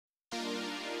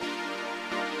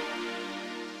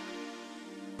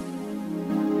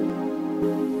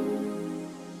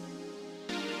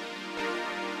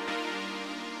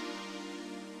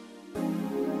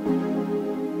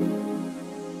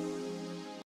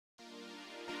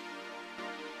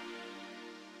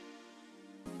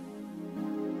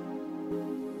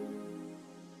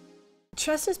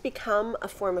Trust has become a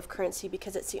form of currency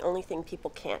because it's the only thing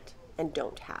people can't and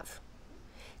don't have.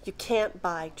 You can't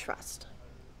buy trust.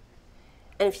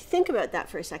 And if you think about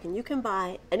that for a second, you can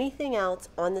buy anything else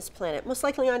on this planet, most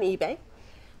likely on eBay,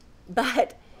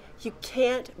 but you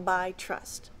can't buy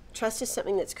trust. Trust is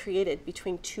something that's created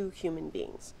between two human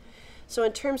beings. So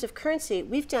in terms of currency,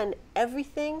 we've done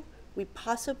everything we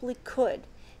possibly could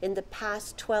in the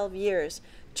past 12 years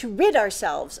to rid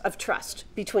ourselves of trust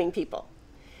between people.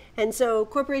 And so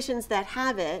corporations that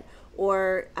have it,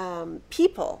 or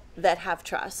people that have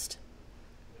trust,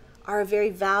 are a very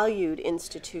valued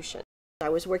institution. I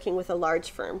was working with a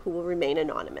large firm, who will remain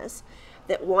anonymous,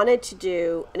 that wanted to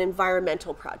do an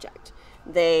environmental project.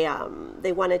 They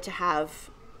wanted to have,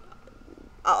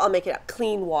 I'll make it up,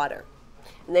 clean water.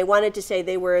 And they wanted to say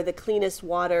they were the cleanest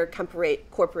water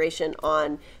corporation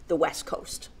on the West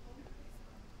Coast.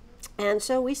 And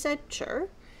so we said, sure.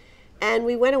 And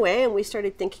we went away and we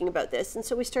started thinking about this. And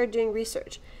so we started doing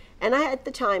research. And I, at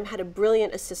the time, had a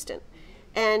brilliant assistant.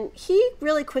 And he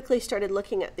really quickly started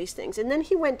looking at these things. And then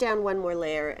he went down one more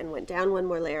layer and went down one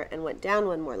more layer and went down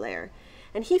one more layer.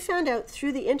 And he found out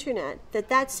through the internet that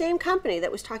that same company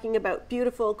that was talking about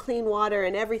beautiful, clean water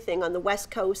and everything on the West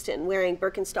Coast and wearing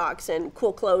Birkenstocks and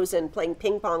cool clothes and playing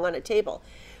ping pong on a table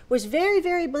was very,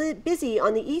 very busy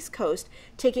on the East Coast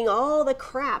taking all the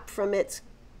crap from its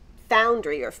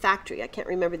foundry or factory, I can't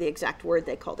remember the exact word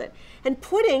they called it, and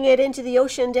putting it into the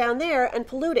ocean down there and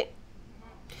polluting.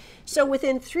 So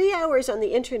within 3 hours on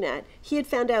the internet, he had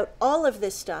found out all of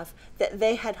this stuff that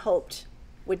they had hoped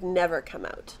would never come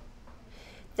out.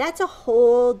 That's a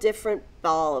whole different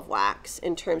ball of wax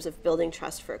in terms of building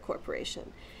trust for a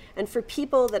corporation. And for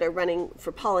people that are running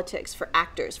for politics, for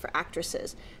actors, for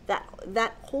actresses,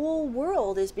 that whole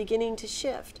world is beginning to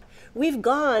shift. We've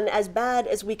gone as bad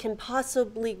as we can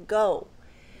possibly go.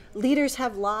 Leaders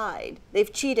have lied,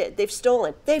 they've cheated, they've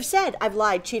stolen. They've said, I've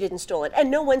lied, cheated, and stolen,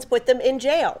 and no one's put them in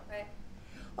jail. Right.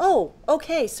 Oh,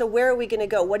 okay, so where are we going to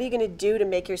go? What are you going to do to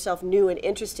make yourself new and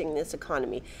interesting in this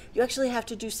economy? You actually have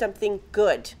to do something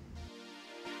good.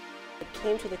 I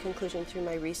came to the conclusion through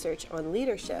my research on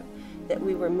leadership that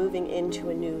we were moving into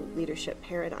a new leadership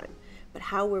paradigm. But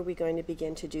how were we going to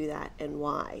begin to do that, and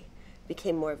why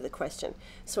became more of the question.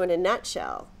 So in a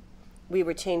nutshell, we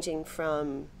were changing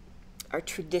from our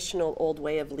traditional old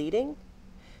way of leading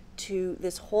to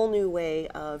this whole new way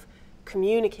of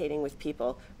communicating with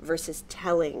people versus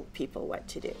telling people what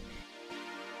to do.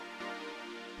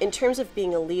 In terms of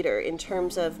being a leader, in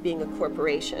terms of being a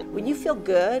corporation, when you feel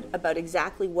good about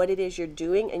exactly what it is you're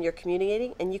doing and you're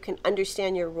communicating, and you can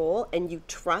understand your role and you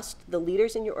trust the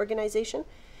leaders in your organization,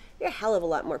 you're a hell of a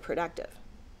lot more productive.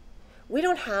 We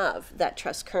don't have that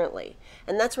trust currently,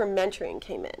 and that's where mentoring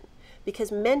came in, because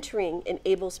mentoring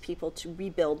enables people to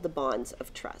rebuild the bonds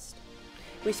of trust.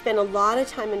 We spend a lot of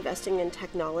time investing in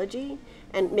technology,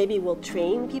 and maybe we'll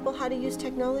train people how to use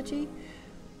technology,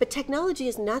 but technology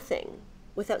is nothing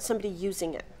without somebody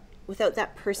using it, without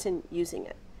that person using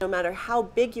it. No matter how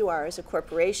big you are as a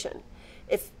corporation,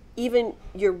 if even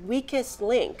your weakest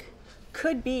link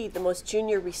could be the most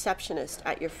junior receptionist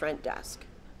at your front desk,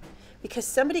 because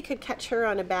somebody could catch her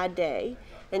on a bad day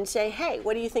and say, hey,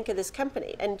 what do you think of this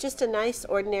company? And just a nice,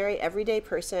 ordinary, everyday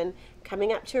person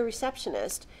coming up to a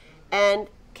receptionist and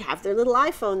have their little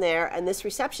iPhone there, and this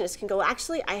receptionist can go,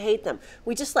 actually, I hate them.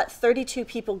 We just let 32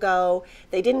 people go.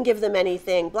 They didn't give them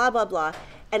anything, blah, blah, blah.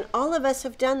 And all of us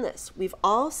have done this. We've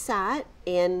all sat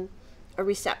in a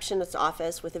receptionist's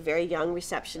office with a very young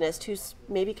receptionist who's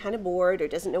maybe kind of bored or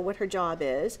doesn't know what her job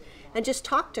is, and just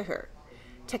talk to her.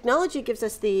 Technology gives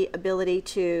us the ability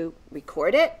to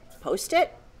record it, post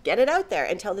it, get it out there,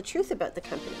 and tell the truth about the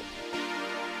company.